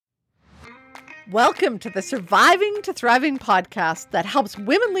Welcome to the Surviving to Thriving podcast that helps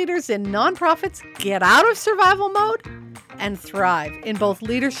women leaders in nonprofits get out of survival mode and thrive in both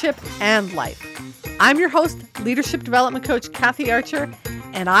leadership and life. I'm your host, leadership development coach Kathy Archer,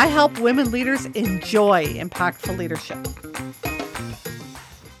 and I help women leaders enjoy impactful leadership.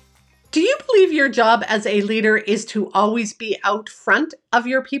 Do you believe your job as a leader is to always be out front of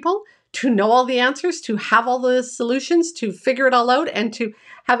your people, to know all the answers, to have all the solutions, to figure it all out, and to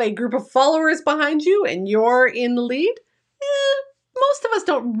have a group of followers behind you and you're in the lead? Most of us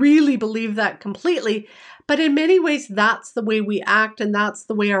don't really believe that completely, but in many ways, that's the way we act and that's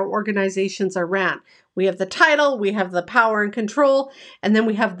the way our organizations are ran. We have the title, we have the power and control, and then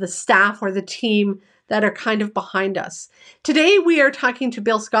we have the staff or the team that are kind of behind us. Today, we are talking to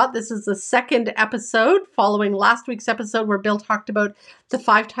Bill Scott. This is the second episode following last week's episode where Bill talked about the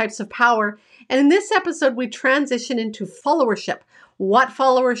 5 types of power. And in this episode, we transition into followership, what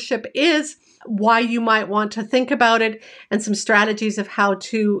followership is, why you might want to think about it, and some strategies of how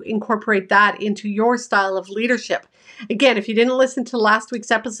to incorporate that into your style of leadership. Again, if you didn't listen to last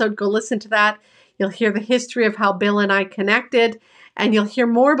week's episode, go listen to that. You'll hear the history of how Bill and I connected, and you'll hear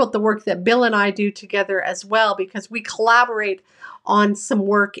more about the work that Bill and I do together as well, because we collaborate on some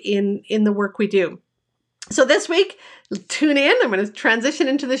work in the work we do. So this week, tune in. I'm going to transition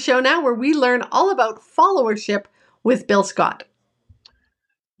into the show now where we learn all about followership with Bill Scott.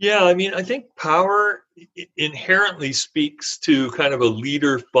 Yeah, I think power inherently speaks to kind of a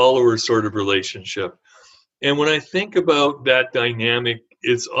leader-follower sort of relationship. And when I think about that dynamic,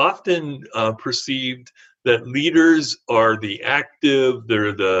 it's often perceived that leaders are the active,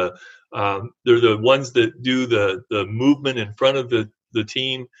 they're the ones that do the movement in front of the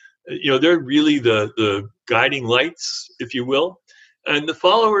team. They're really the guiding lights, if you will. And the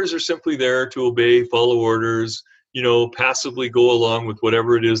followers are simply there to obey, follow orders, passively go along with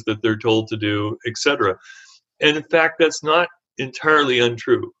whatever it is that they're told to do, etc. And in fact, that's not entirely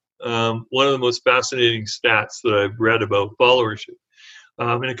untrue. One of the most fascinating stats that I've read about followership,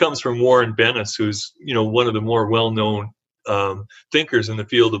 and it comes from Warren Bennis, who's one of the more well-known thinkers in the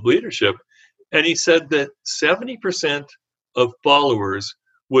field of leadership, and he said that 70% of followers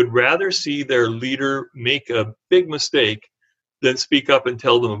would rather see their leader make a big mistake than speak up and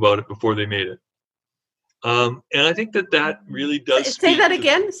tell them about it before they made it. And I think that really does. Say that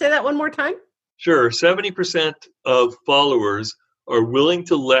again. Say that one more time. Sure. 70% of followers are willing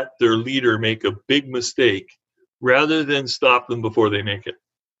to let their leader make a big mistake rather than stop them before they make it.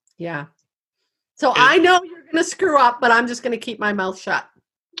 Yeah. So I know you're going to screw up, but I'm just going to keep my mouth shut.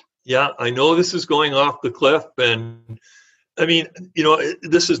 Yeah, I know this is going off the cliff. And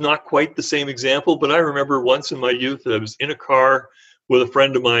this is not quite the same example, but I remember once in my youth, I was in a car with a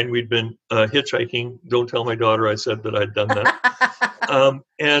friend of mine. We'd been hitchhiking. Don't tell my daughter I said that I'd done that.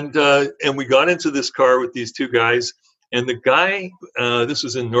 And we got into this car with these 2 guys. And the guy, this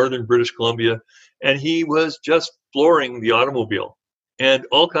was in northern British Columbia, and he was just flooring the automobile. And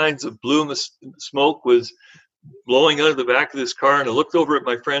all kinds of blue smoke was blowing out of the back of this car. And I looked over at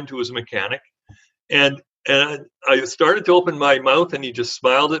my friend who was a mechanic. And I started to open my mouth, and he just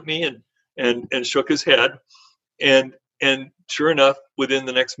smiled at me and shook his head. And sure enough, within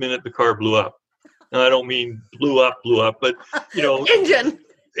the next minute, the car blew up. Now, I don't mean blew up, but,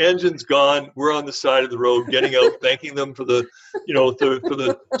 engine's gone. We're on the side of the road, getting out, thanking them for the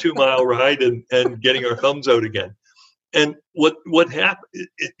 2-mile ride and getting our thumbs out again. And what happened,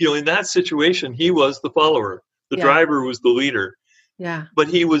 in that situation, he was the follower. The driver was the leader. Yeah. But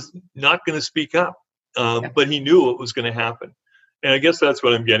he was not going to speak up. But he knew what was going to happen. And I guess that's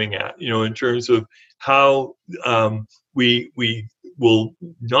what I'm getting at, in terms of how we will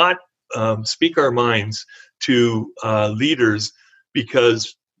not speak our minds to leaders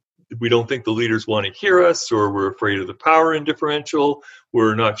because we don't think the leaders want to hear us, or we're afraid of the power differential.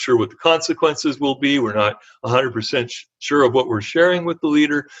 We're not sure what the consequences will be. We're not 100% sure of what we're sharing with the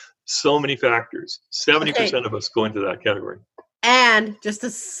leader. So many factors. 70% of us go into that category. And just a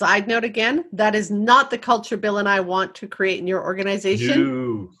side note again, that is not the culture Bill and I want to create in your organization.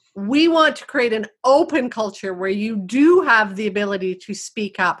 No. We want to create an open culture where you do have the ability to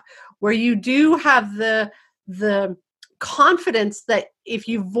speak up, where you do have the confidence that if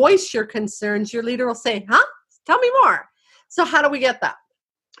you voice your concerns, your leader will say, tell me more. So how do we get that?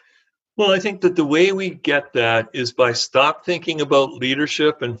 Well, I think that the way we get that is by stop thinking about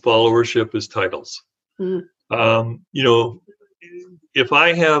leadership and followership as titles. Mm. If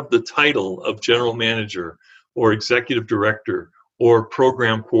I have the title of general manager or executive director or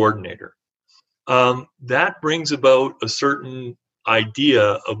program coordinator, that brings about a certain idea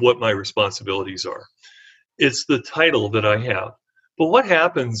of what my responsibilities are. It's the title that I have. But what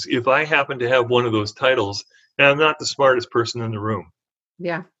happens if I happen to have one of those titles and I'm not the smartest person in the room?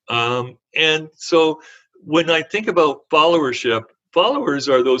 Yeah. And so when I think about followership, followers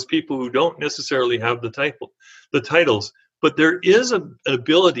are those people who don't necessarily have the titles, but there is an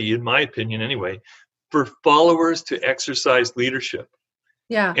ability, in my opinion anyway, for followers to exercise leadership.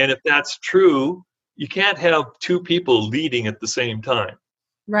 Yeah. And if that's true, you can't have two people leading at the same time.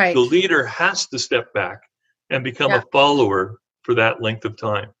 Right. The leader has to step back and become Yeah. a follower for that length of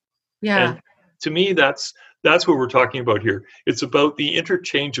time. Yeah. And to me, that's what we're talking about here. It's about the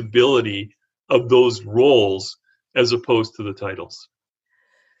interchangeability of those roles as opposed to the titles.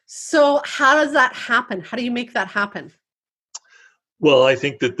 So how does that happen? How do you make that happen? Well, I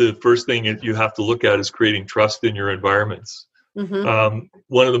think that the first thing that you have to look at is creating trust in your environments. One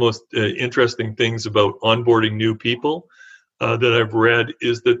of the most interesting things about onboarding new people that I've read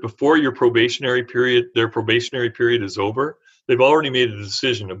is that before their probationary period is over, they've already made a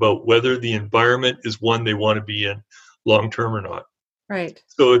decision about whether the environment is one they want to be in long term or not. Right.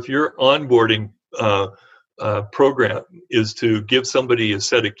 So if your onboarding program is to give somebody a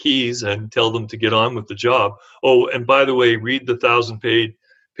set of keys and tell them to get on with the job, oh, and by the way, read the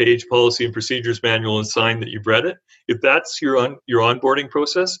 1,000-page policy and procedures manual and sign that you've read it. If that's your onboarding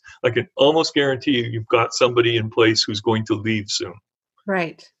process, I can almost guarantee you've got somebody in place who's going to leave soon.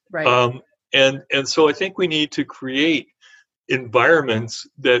 Right. Right. And so I think we need to create environments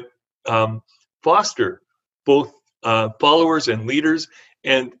that foster both followers and leaders,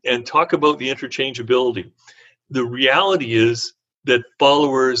 and talk about the interchangeability. The reality is that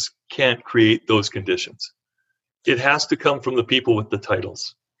followers can't create those conditions. It has to come from the people with the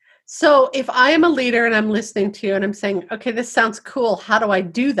titles. So if I am a leader and I'm listening to you and I'm saying, okay, this sounds cool, how do I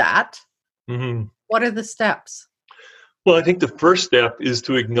do that? Mm-hmm. What are the steps? Well, I think the first step is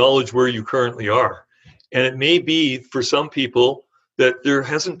to acknowledge where you currently are. And it may be for some people that there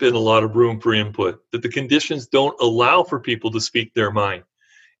hasn't been a lot of room for input, that the conditions don't allow for people to speak their mind.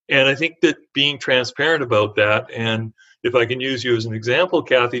 And I think that being transparent about that, and if I can use you as an example,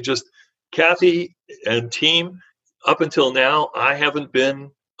 Kathy and team, up until now, I haven't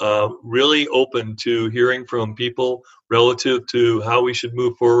been really open to hearing from people relative to how we should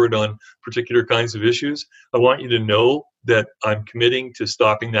move forward on particular kinds of issues. I want you to know that I'm committing to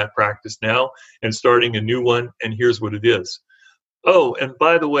stopping that practice now and starting a new one, and here's what it is. Oh, and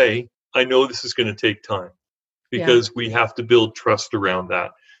by the way, I know this is going to take time because we have to build trust around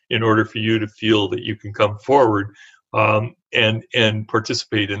that in order for you to feel that you can come forward and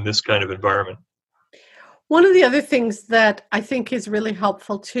participate in this kind of environment. One of the other things that I think is really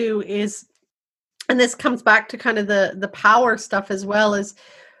helpful too is, and this comes back to kind of the power stuff as well, is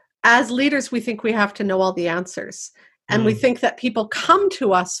as leaders, we think we have to know all the answers. And we think that people come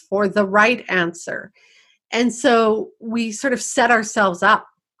to us for the right answer. And so we sort of set ourselves up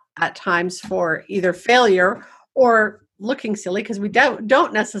at times for either failure or looking silly because we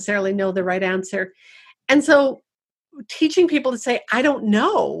don't necessarily know the right answer. And so teaching people to say, I don't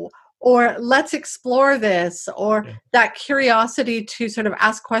know, or let's explore this, or that curiosity to sort of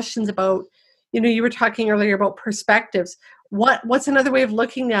ask questions about, you were talking earlier about perspectives. What's another way of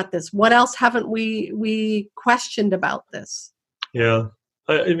looking at this? What else haven't we questioned about this? Yeah.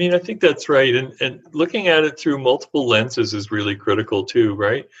 I mean, I think that's right. And looking at it through multiple lenses is really critical too,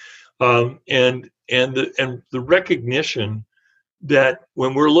 right? And the recognition that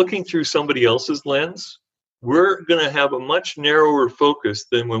when we're looking through somebody else's lens, we're going to have a much narrower focus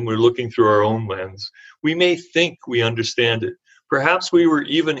than when we're looking through our own lens. We may think we understand it. Perhaps we were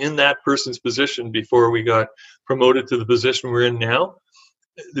even in that person's position before we got promoted to the position we're in now.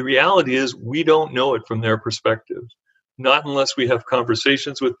 The reality is we don't know it from their perspective, not unless we have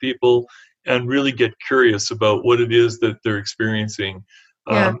conversations with people and really get curious about what it is that they're experiencing.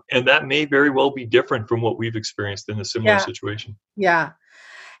 And that may very well be different from what we've experienced in a similar situation. Yeah.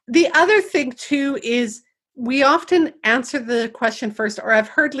 The other thing too is we often answer the question first, or I've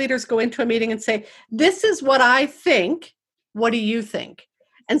heard leaders go into a meeting and say, this is what I think. What do you think?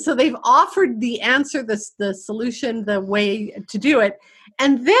 And so they've offered the answer, the solution, the way to do it.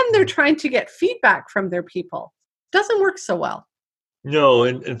 And then they're trying to get feedback from their people. Doesn't work so well. No,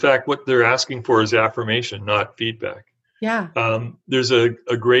 in fact, what they're asking for is affirmation, not feedback. Yeah. There's a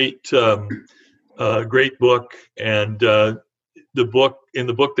great book, and in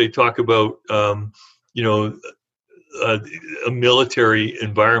the book they talk about a military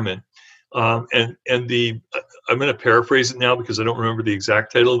environment, and I'm going to paraphrase it now because I don't remember the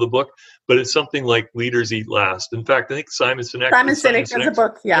exact title of the book, but it's something like "Leaders Eat Last." In fact, I think Simon Sinek has a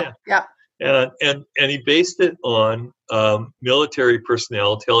book. Yeah. And he based it on military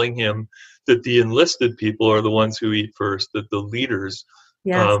personnel telling him that the enlisted people are the ones who eat first, that the leaders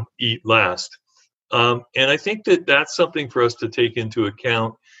Yes. eat last. And I think that that's something for us to take into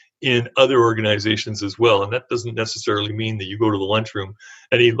account in other organizations as well. And that doesn't necessarily mean that you go to the lunchroom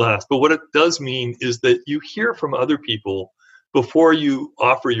and eat last. But what it does mean is that you hear from other people before you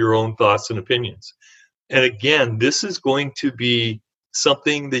offer your own thoughts and opinions. And again, this is going to be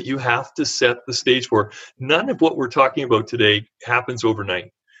something that you have to set the stage for. None of what we're talking about today happens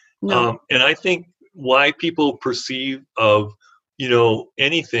overnight. No. And I think why people perceive of,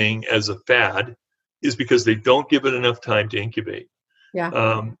 anything as a fad is because they don't give it enough time to incubate.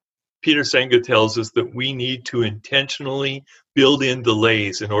 Yeah. Peter Senge tells us that we need to intentionally build in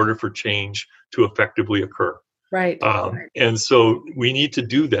delays in order for change to effectively occur. Right. And so we need to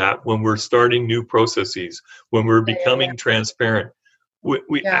do that when we're starting new processes, when we're becoming transparent.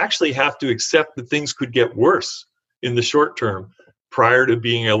 We actually have to accept that things could get worse in the short term prior to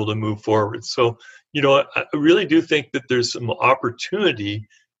being able to move forward. So, I really do think that there's some opportunity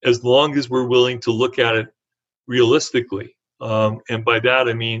as long as we're willing to look at it realistically. And by that,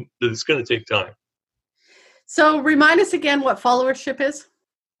 I mean that it's going to take time. So remind us again what followership is.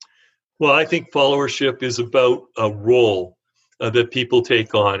 Well, I think followership is about a role that people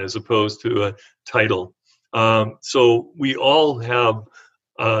take on as opposed to a title. So we all have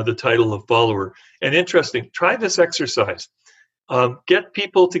the title of follower. And interesting, try this exercise. Get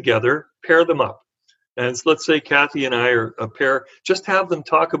people together, pair them up. And let's say Kathy and I are a pair, just have them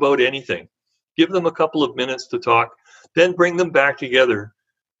talk about anything. Give them a couple of minutes to talk, then bring them back together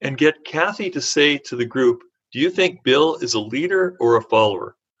and get Kathy to say to the group, do you think Bill is a leader or a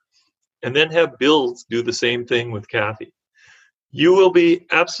follower? And then have Bill do the same thing with Kathy. You will be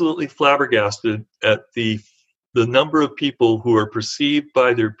absolutely flabbergasted at the number of people who are perceived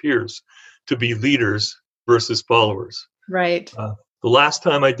by their peers to be leaders versus followers. Right. The last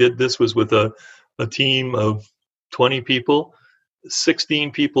time I did this was with a team of 20 people. 16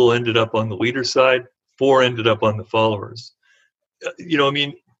 people ended up on the leader side, 4 ended up on the followers.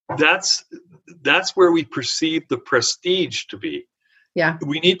 That's where we perceive the prestige to be. Yeah.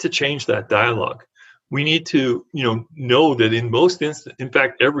 We need to change that dialogue. We need to, know that in most instances, in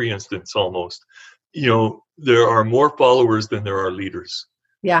fact, every instance almost, there are more followers than there are leaders.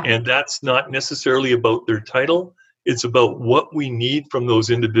 Yeah. And that's not necessarily about their title. It's about what we need from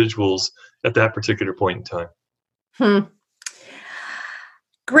those individuals at that particular point in time.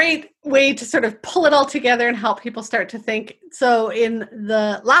 Great way to sort of pull it all together and help people start to think. So in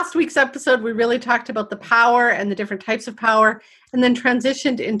the last week's episode, we really talked about the power and the different types of power, and then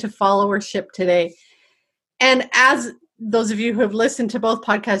transitioned into followership today. And as those of you who have listened to both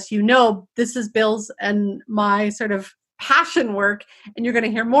podcasts, this is Bill's and my sort of passion work, and you're going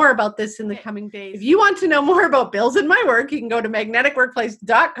to hear more about this in the coming days. If you want to know more about Bill's and my work, you can go to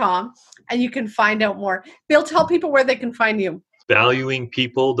magneticworkplace.com and you can find out more. Bill, tell people where they can find you.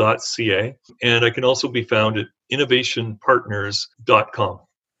 valuingpeople.ca, and I can also be found at innovationpartners.com.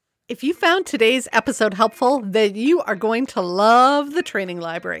 If you found today's episode helpful, then you are going to love the training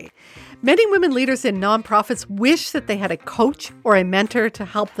library. Many women leaders in nonprofits wish that they had a coach or a mentor to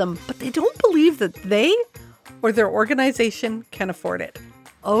help them, but they don't believe that they or their organization can afford it.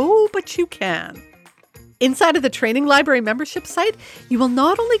 Oh, but you can. Inside of the Training Library membership site, you will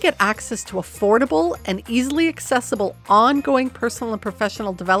not only get access to affordable and easily accessible ongoing personal and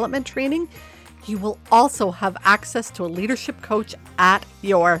professional development training, you will also have access to a leadership coach at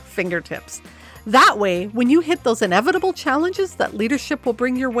your fingertips. That way, when you hit those inevitable challenges that leadership will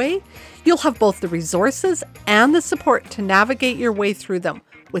bring your way, you'll have both the resources and the support to navigate your way through them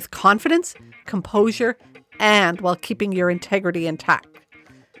with confidence, composure, and while keeping your integrity intact.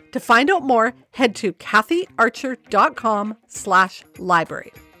 To find out more, head to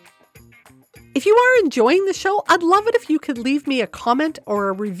kathyarcher.com/library. If you are enjoying the show, I'd love it if you could leave me a comment or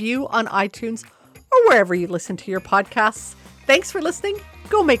a review on iTunes or wherever you listen to your podcasts. Thanks for listening.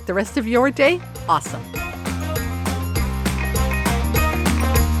 Go make the rest of your day awesome.